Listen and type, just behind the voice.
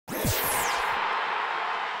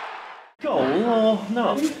Goal or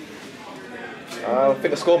not? I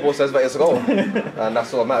think the scoreboard says that it's a goal, and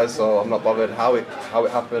that's all that matters. So I'm not bothered how it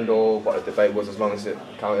happened or what the debate was, as long as it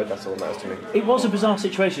counted. That's all that matters to me. It was a bizarre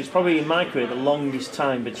situation. It's probably in my career the longest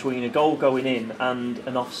time between a goal going in and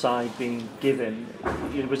an offside being given.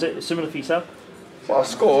 Was it similar for yourself? Well, I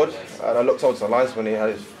scored, and I looked over to the linesman. He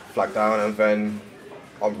had his flag down, and then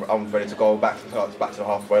I'm ready to go back to the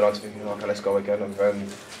halfway line. Thinking, okay, let's go again, and then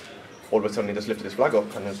all of a sudden he just lifted his flag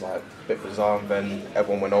up, and it was like a bit bizarre. And then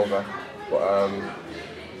everyone went over. But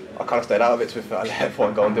I kind of stayed out of it. To I let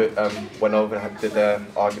everyone go and do it. Went over and did their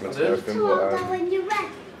arguments and everything. But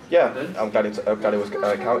yeah, I'm glad it was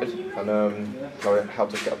counted, and it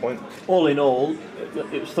helped us get a point. All in all,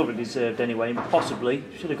 it was thoroughly deserved anyway, and possibly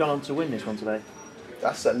should have gone on to win this one today.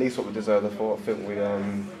 That's at least what we deserved it for. I think we,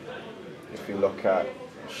 if you look at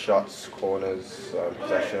shots, corners,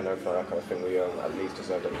 possession, everything like that kind of thing, we at least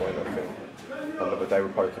deserved a point. I think another day we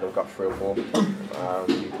probably could have got 3 or 4.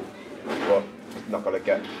 But not going to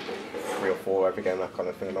get 3 or 4 every game, that kind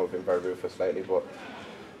of thing. I know we've been very ruthless lately, but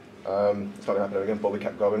it's not going to happen again. But we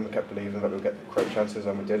kept going, we kept believing that we'd create chances,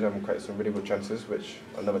 and we did, and we created some really good chances, which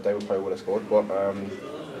another day we probably would have scored. But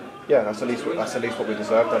yeah, that's at least what we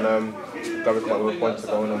deserved, and glad we come out with a point to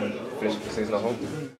go on and finish the season at home.